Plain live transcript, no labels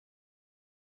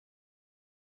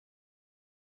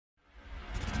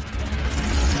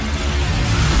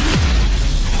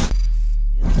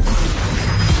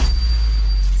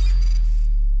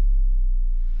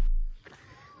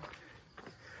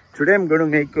Today I'm going to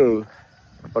make or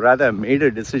rather made a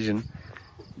decision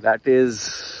that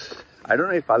is, I don't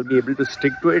know if I'll be able to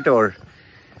stick to it or,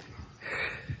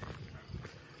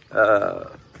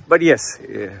 but yes,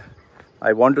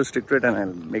 I want to stick to it and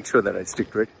I'll make sure that I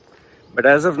stick to it. But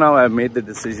as of now, I've made the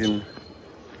decision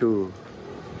to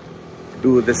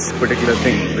do this particular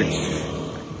thing, which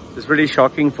is pretty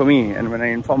shocking for me. And when I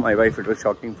informed my wife, it was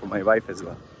shocking for my wife as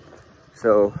well.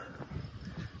 So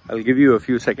I'll give you a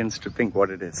few seconds to think what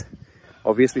it is.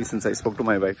 Obviously, since I spoke to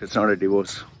my wife, it's not a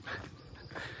divorce.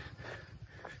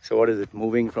 So what is it?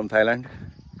 Moving from Thailand,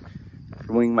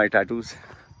 removing my tattoos,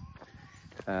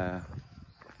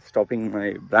 stopping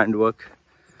my brand work,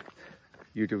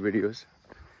 YouTube videos.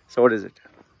 So what is it?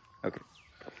 Okay,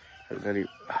 I'll tell you.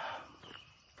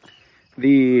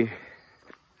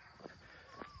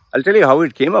 I'll tell you how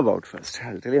it came about first.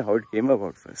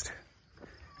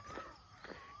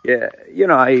 Yeah, you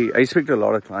know, I speak to a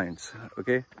lot of clients,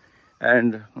 okay?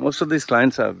 And most of these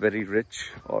clients are very rich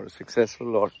or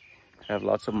successful or have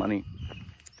lots of money.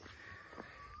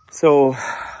 So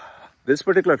this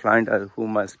particular client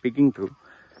whom I'm speaking to,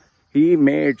 he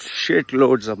made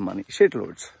shitloads of money,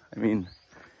 shitloads. I mean,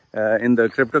 in the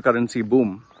cryptocurrency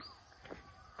boom,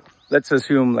 let's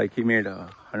assume like he made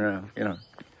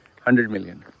 100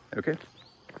 million, okay,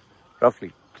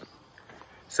 roughly.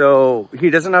 So he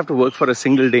doesn't have to work for a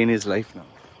single day in his life now.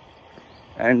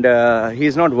 And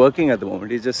he's not working at the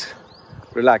moment. He's just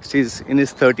relaxed. He's in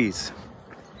his 30s.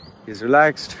 He's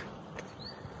relaxed.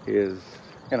 He is,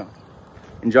 you know,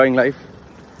 enjoying life.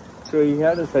 So he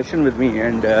had a session with me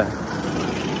and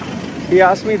he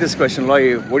asked me this question,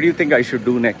 Loy, what do you think I should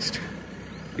do next?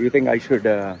 Do you think I should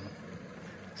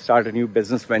start a new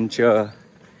business venture?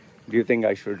 Do you think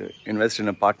I should invest in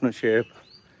a partnership,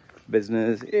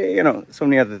 business, you know, so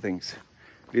many other things.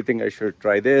 Do you think I should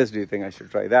try this? Do you think I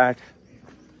should try that?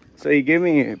 So he gave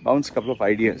me, bounced a couple of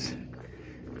ideas.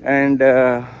 And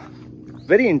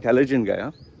very intelligent guy,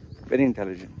 huh? Very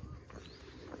intelligent.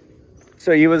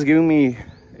 So he was giving me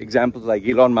examples like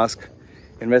Elon Musk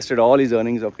invested all his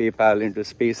earnings of PayPal into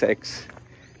SpaceX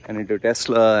and into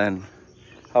Tesla, and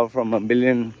how from $1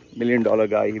 million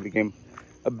guy he became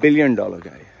 $1 billion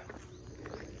guy.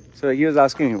 So he was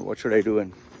asking me, what should I do?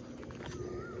 And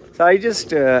so I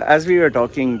just, as we were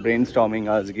talking, brainstorming,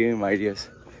 I was giving him ideas.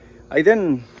 I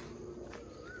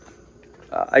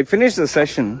finished the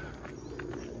session,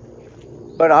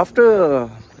 but after,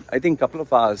 I think, a couple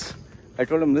of hours, I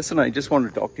told him, listen, I just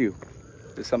want to talk to you.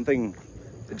 There's something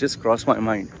that just crossed my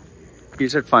mind. He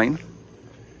said, fine.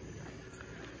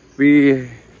 We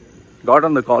got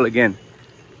on the call again.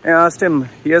 I asked him,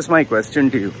 here's my question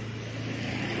to you.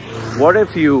 What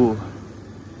if you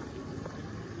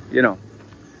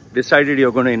decided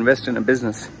you're going to invest in a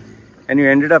business and you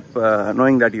ended up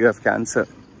knowing that you have cancer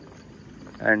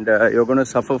and you're going to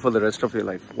suffer for the rest of your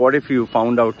life? What if you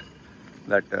found out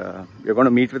that you're going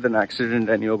to meet with an accident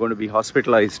and you're going to be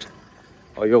hospitalized,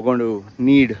 or you're going to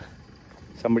need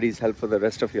somebody's help for the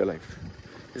rest of your life?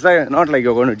 It's like, not like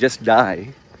you're going to just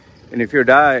die. And if you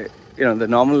die, you know, the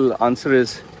normal answer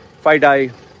is, if I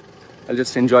die, I'll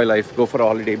just enjoy life, go for a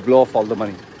holiday, blow off all the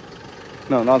money.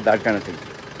 No, not that kind of thing.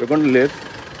 You're going to live,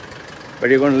 but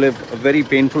you're going to live a very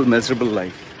painful, miserable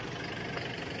life.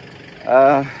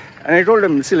 And I told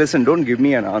him, see, listen, don't give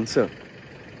me an answer,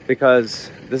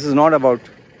 because this is not about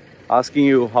asking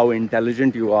you how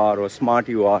intelligent you are or smart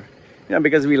you are. You know,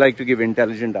 because we like to give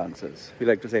intelligent answers. We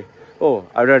like to say, oh,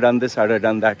 I would have done this, I would have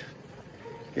done that.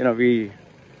 You know, we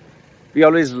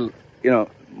always, you know,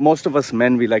 most of us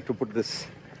men, we like to put this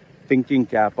thinking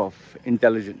cap of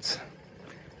intelligence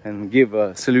and give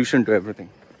a solution to everything.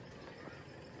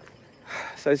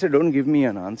 So I said, don't give me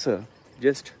an answer,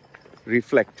 just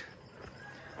reflect.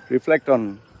 Reflect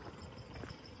on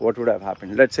what would have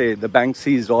happened. Let's say the bank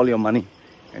seized all your money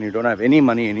and you don't have any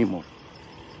money anymore.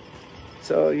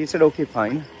 So he said, okay,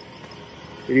 fine.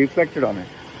 He reflected on it.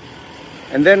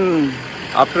 And then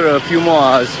after a few more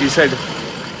hours, he said,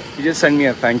 he just sent me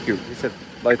a thank you. He said,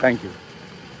 bye, thank you.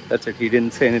 That's it. He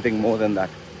didn't say anything more than that.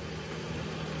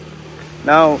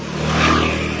 Now,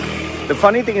 the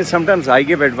funny thing is sometimes I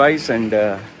give advice and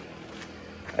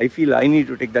I feel I need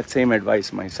to take that same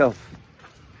advice myself.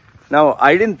 Now,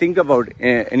 I didn't think about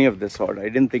any of this sort. I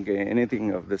didn't think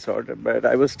anything of this sort, but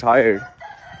I was tired.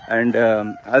 And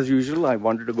as usual, I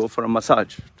wanted to go for a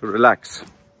massage to relax.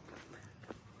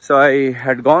 So I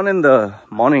had gone in the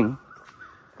morning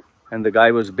and the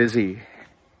guy was busy.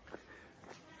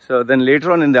 So then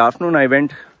later on in the afternoon, I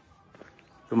went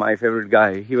to my favorite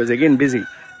guy. He was again busy.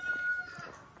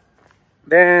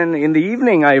 Then in the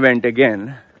evening, I went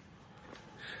again.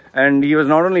 And he was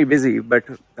not only busy, but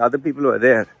the other people who were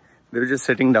there, They were just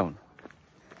sitting down.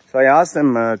 So I asked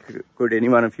them, could any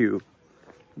one of you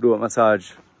do a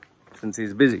massage since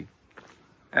he's busy?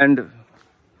 And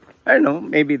I don't know,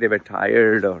 maybe they were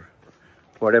tired or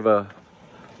whatever,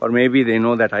 or maybe they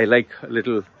know that I like a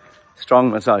little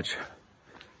strong massage.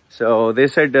 So they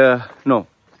said, no,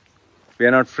 we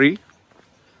are not free.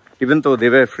 Even though they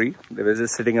were free, they were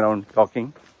just sitting around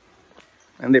talking.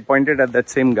 And they pointed at that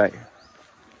same guy.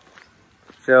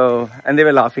 So, and they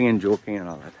were laughing and joking and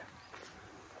all that.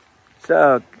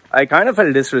 So I kind of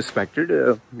felt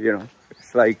disrespected, you know.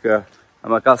 It's like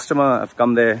I'm a customer, I've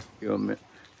come there, you're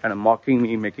kind of mocking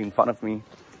me, making fun of me.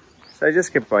 So I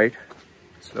just kept quiet.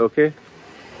 So, okay.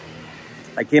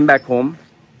 I came back home.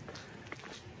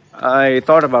 I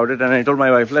thought about it and I told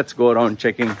my wife, let's go around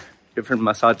checking different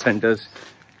massage centers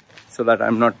so that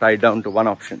I'm not tied down to one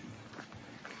option.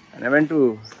 And I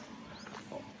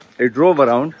drove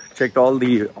around, checked all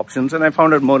the options, and I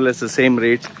found out more or less the same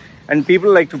rates. And people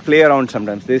like to play around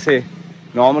sometimes. They say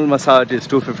normal massage is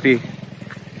 $250.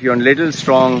 If you're a little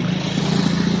strong,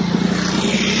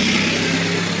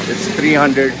 it's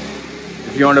 $300.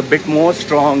 If you want a bit more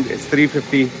strong, it's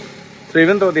 $350. So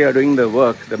even though they are doing the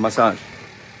work, the massage,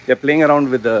 they're playing around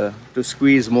with to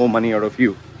squeeze more money out of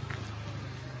you.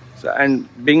 So, and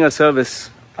being a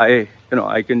service, I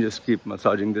can just keep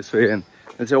massaging this way and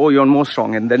say, oh, you're more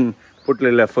strong, and then put a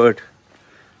little effort.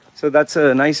 So that's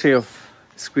a nice way of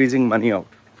squeezing money out.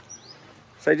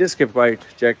 So I just kept quiet,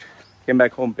 checked, came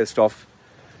back home pissed off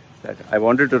that I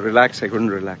wanted to relax, I couldn't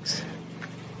relax.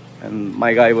 And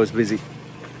my guy was busy.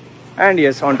 And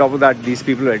yes, on top of that, these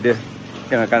people were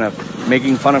kind of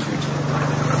making fun of me,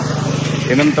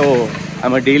 even though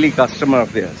I'm a daily customer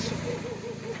of theirs.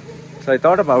 So I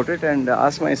thought about it and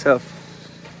asked myself,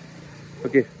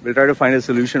 okay, we'll try to find a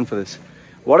solution for this.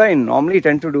 What I normally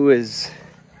tend to do is,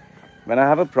 when I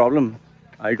have a problem,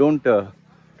 I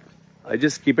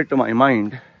just keep it to my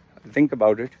mind, I think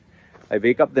about it, I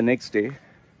wake up the next day,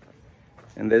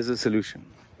 and there's a solution.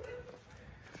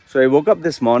 So I woke up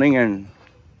this morning and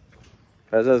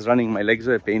as I was running, my legs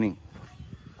were paining.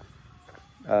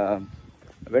 I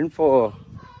went for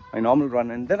my normal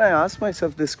run, and then I asked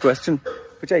myself this question,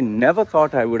 which I never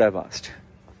thought I would have asked.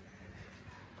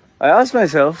 I asked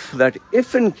myself that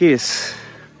if in case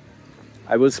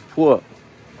I was poor,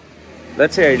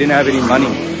 let's say I didn't have any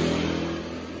money,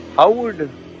 how would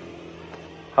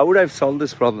I have solved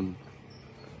this problem?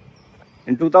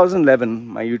 In 2011,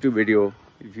 my YouTube video,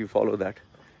 if you follow that,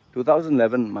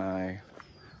 2011,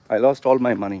 I lost all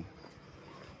my money.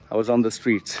 I was on the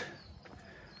streets.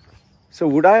 So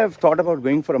would I have thought about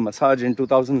going for a massage in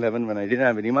 2011 when I didn't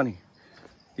have any money?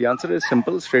 The answer is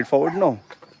simple, straightforward, no.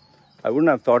 I wouldn't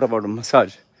have thought about a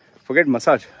massage. Forget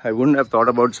massage. I wouldn't have thought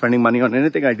about spending money on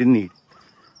anything I didn't need.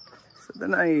 So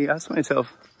then I asked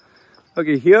myself,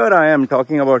 okay, here I am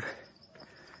talking about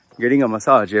getting a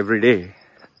massage every day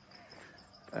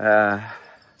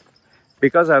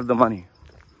because I have the money.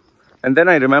 And then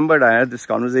I remembered I had this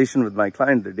conversation with my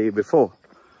client the day before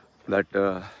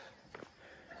that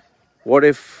what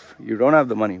if you don't have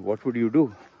the money? What would you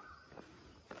do?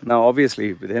 Now,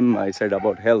 obviously, with him, I said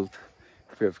about health.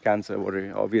 If you have cancer,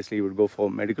 obviously you would go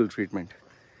for medical treatment.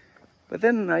 But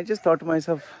then I just thought to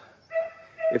myself,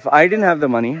 if I didn't have the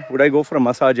money, would I go for a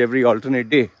massage every alternate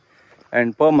day?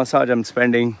 And per massage, I'm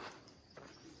spending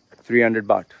 300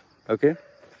 baht. Okay?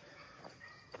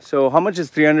 So how much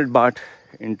is 300 baht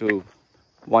into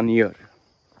 1 year?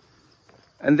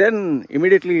 And then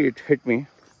immediately it hit me,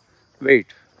 wait,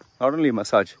 not only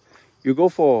massage, you go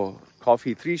for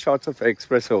coffee, 3 shots of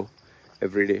espresso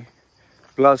every day,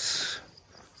 plus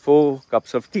 4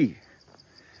 cups of tea,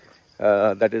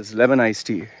 that is lemon iced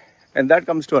tea. And that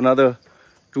comes to another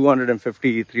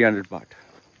 250, 300 baht.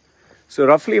 So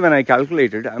roughly when I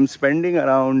calculated, I'm spending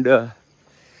around,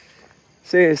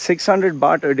 say 600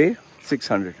 baht a day,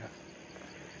 600.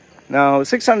 Now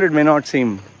 600 may not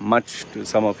seem much to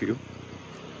some of you.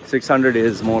 600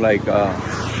 is more like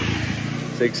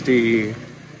 60,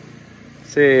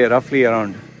 say roughly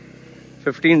around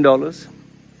 $15.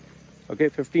 Okay,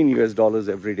 $15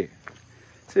 every day.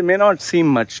 So it may not seem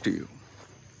much to you.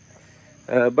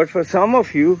 But for some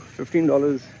of you,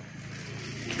 $15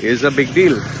 is a big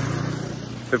deal.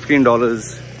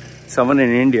 $15, someone in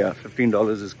India,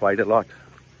 $15 is quite a lot.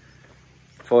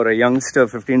 For a youngster,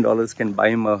 $15 can buy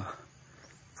him a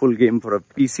full game for a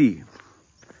PC.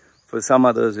 For some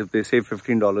others, if they save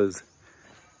 $15,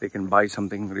 they can buy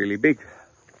something really big.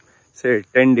 Say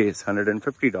 10 days,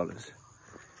 $150.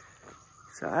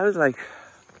 So I was like,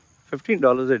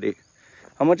 $15 a day.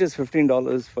 How much is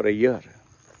 $15 for a year?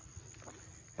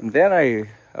 And then I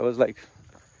was like,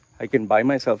 I can buy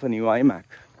myself a new iMac,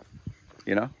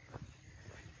 you know,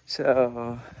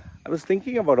 So I was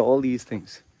thinking about all these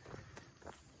things.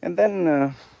 And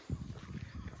then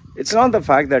it's not the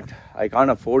fact that I can't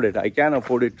afford it. I can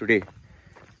afford it today.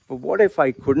 But what if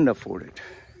I couldn't afford it?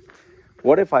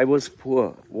 What if I was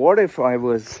poor? What if I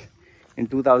was in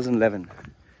 2011?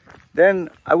 Then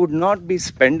I would not be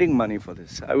spending money for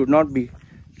this. I would not be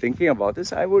thinking about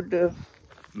this. I would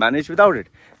manage without it.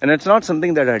 And it's not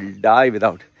something that I'll die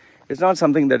without. It's not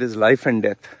something that is life and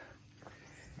death.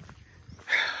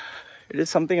 It is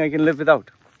something I can live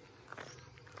without.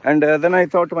 And then I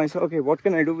thought to myself, okay, what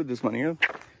can I do with this money?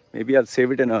 Maybe I'll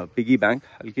save it in a piggy bank.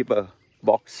 I'll keep a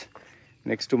box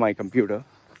next to my computer,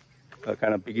 a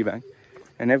kind of piggy bank.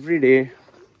 And every day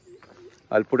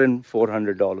I'll put in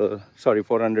 $400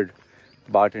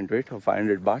 baht into it, or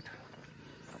 500 baht.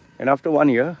 And after 1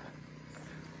 year,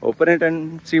 open it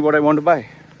and see what I want to buy.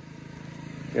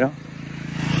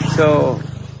 So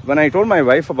when I told my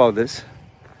wife about this,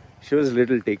 she was a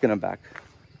little taken aback,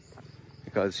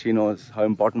 because she knows how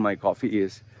important my coffee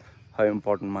is, how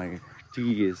important my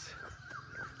tea is,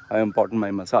 how important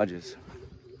my massage is.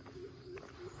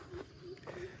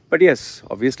 But yes,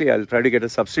 obviously I'll try to get a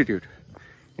substitute.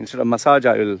 Instead of massage,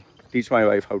 I will teach my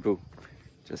wife how to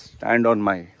just stand on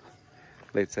my,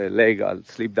 let's say, leg. I'll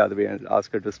sleep the other way and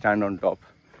ask her to stand on top,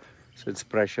 so it's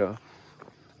pressure.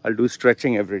 I'll do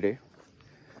stretching every day.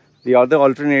 The other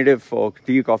alternative for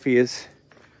tea, coffee is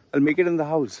I'll make it in the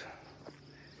house.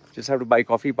 Just have to buy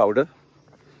coffee powder.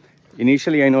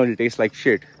 Initially, I know it'll taste like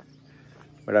shit,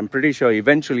 but I'm pretty sure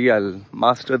eventually I'll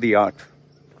master the art.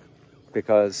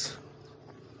 Because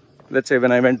let's say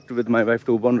when I went with my wife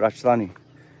to Ubon Rajdhani,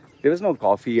 there was no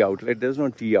coffee outlet, there was no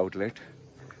tea outlet.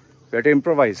 We had to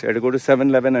improvise. We had to go to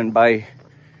 7-Eleven and buy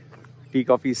tea,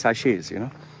 coffee sachets,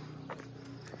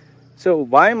 So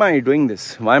why am I doing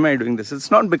this? Why am I doing this?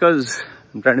 It's not because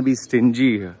I'm trying to be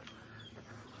stingy here.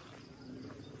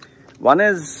 One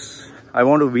is, I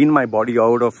want to wean my body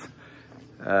out of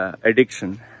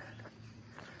addiction.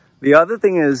 The other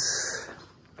thing is,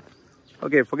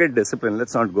 okay, forget discipline,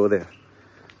 let's not go there.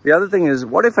 The other thing is,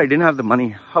 what if I didn't have the money?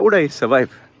 How would I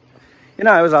survive?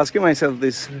 I was asking myself,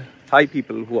 these Thai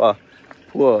people who are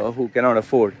poor, who cannot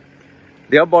afford,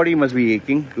 their body must be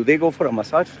aching. Do they go for a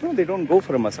massage? No, they don't go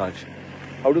for a massage.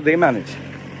 How do they manage?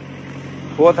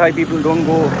 Poor Thai people don't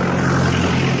go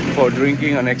for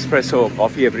drinking an espresso or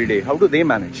coffee every day. How do they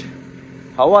manage?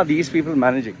 How are these people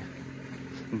managing?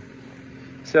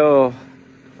 So,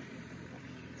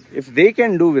 if they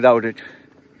can do without it,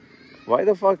 why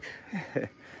the fuck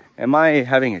am I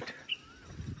having it?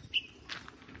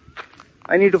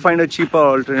 I need to find a cheaper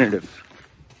alternative.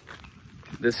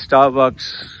 This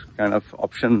Starbucks kind of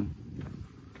option,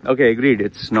 okay, agreed,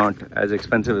 it's not as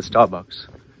expensive as Starbucks.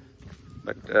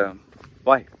 But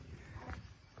why?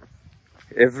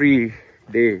 Every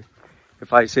day,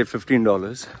 if I say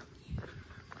 $15,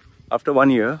 after 1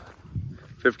 year,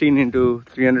 15 into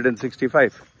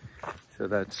 365. So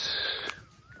that's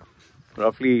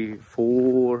roughly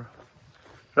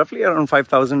around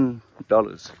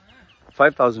 $5,000.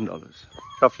 $5,000,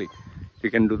 roughly. You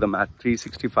can do the math.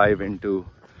 365 into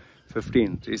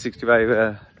 15.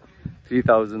 365,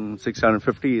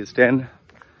 3,650 is 10.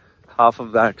 Half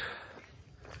of that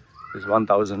is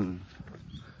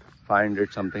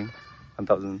 1,500 something.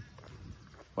 1,000,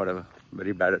 whatever.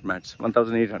 Very bad at maths.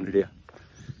 1,800, yeah.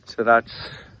 So that's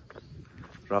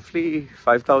roughly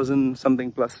 5,000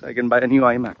 something plus. I can buy a new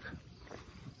iMac.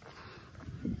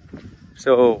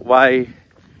 So why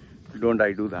don't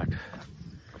I do that?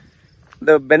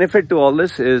 The benefit to all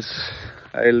this is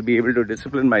I'll be able to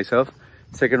discipline myself.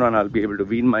 Second one, I'll be able to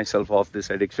wean myself off this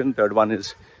addiction. Third one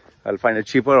is I'll find a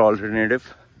cheaper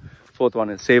alternative. Fourth one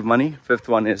is save money. Fifth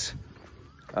one is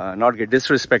not get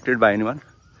disrespected by anyone.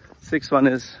 Sixth one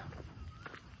is,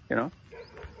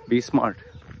 be smart.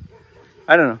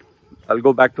 I don't know. I'll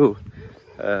go back to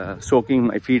soaking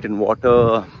my feet in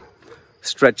water,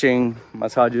 stretching,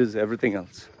 massages, everything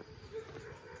else.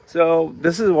 So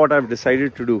this is what I've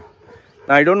decided to do.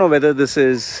 Now, I don't know whether this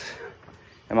is,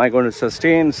 am I going to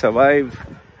sustain, survive,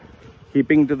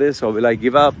 keeping to this, or will I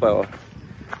give up?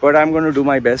 But I'm going to do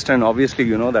my best, and obviously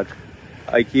you know that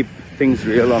I keep things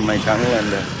real on my channel,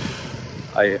 and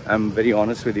I am very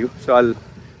honest with you. So I'll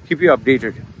keep you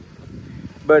updated.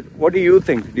 But what do you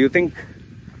think? Do you think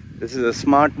this is a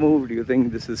smart move? Do you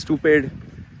think this is stupid?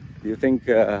 Do you think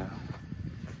there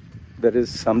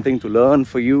is something to learn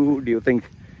for you? Do you think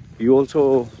you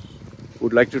also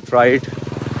would like to try it?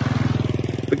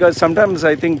 Because sometimes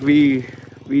I think we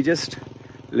just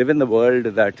live in the world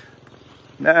that,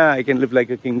 I can live like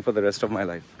a king for the rest of my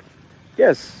life.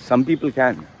 Yes, some people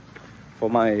can. For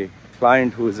my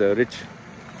client who is a rich,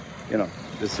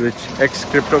 this rich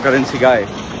ex-cryptocurrency guy,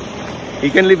 he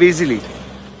can live easily.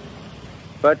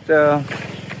 But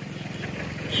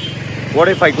what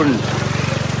if I couldn't?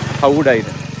 How would I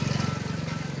then?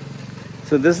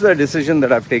 So this is the decision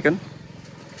that I've taken.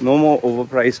 No more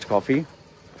overpriced coffee.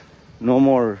 No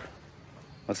more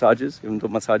massages, even though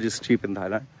massage is cheap in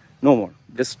Thailand. No more.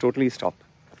 Just totally stop.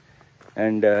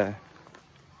 And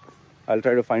I'll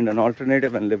try to find an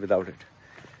alternative and live without it.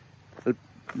 I'll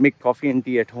make coffee and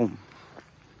tea at home.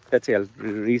 Let's say I'll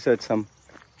research some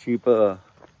cheaper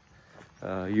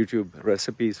YouTube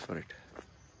recipes for it.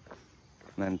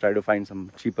 And then try to find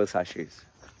some cheaper sachets.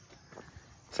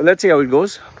 So let's see how it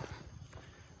goes.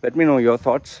 Let me know your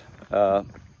thoughts. I'm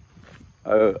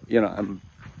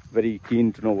very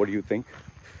keen to know what you think.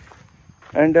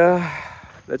 And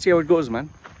let's see how it goes, man.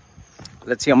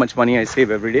 Let's see how much money I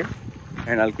save every day.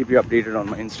 And I'll keep you updated on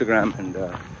my Instagram and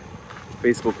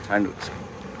Facebook handles.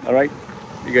 All right?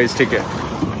 You guys take care.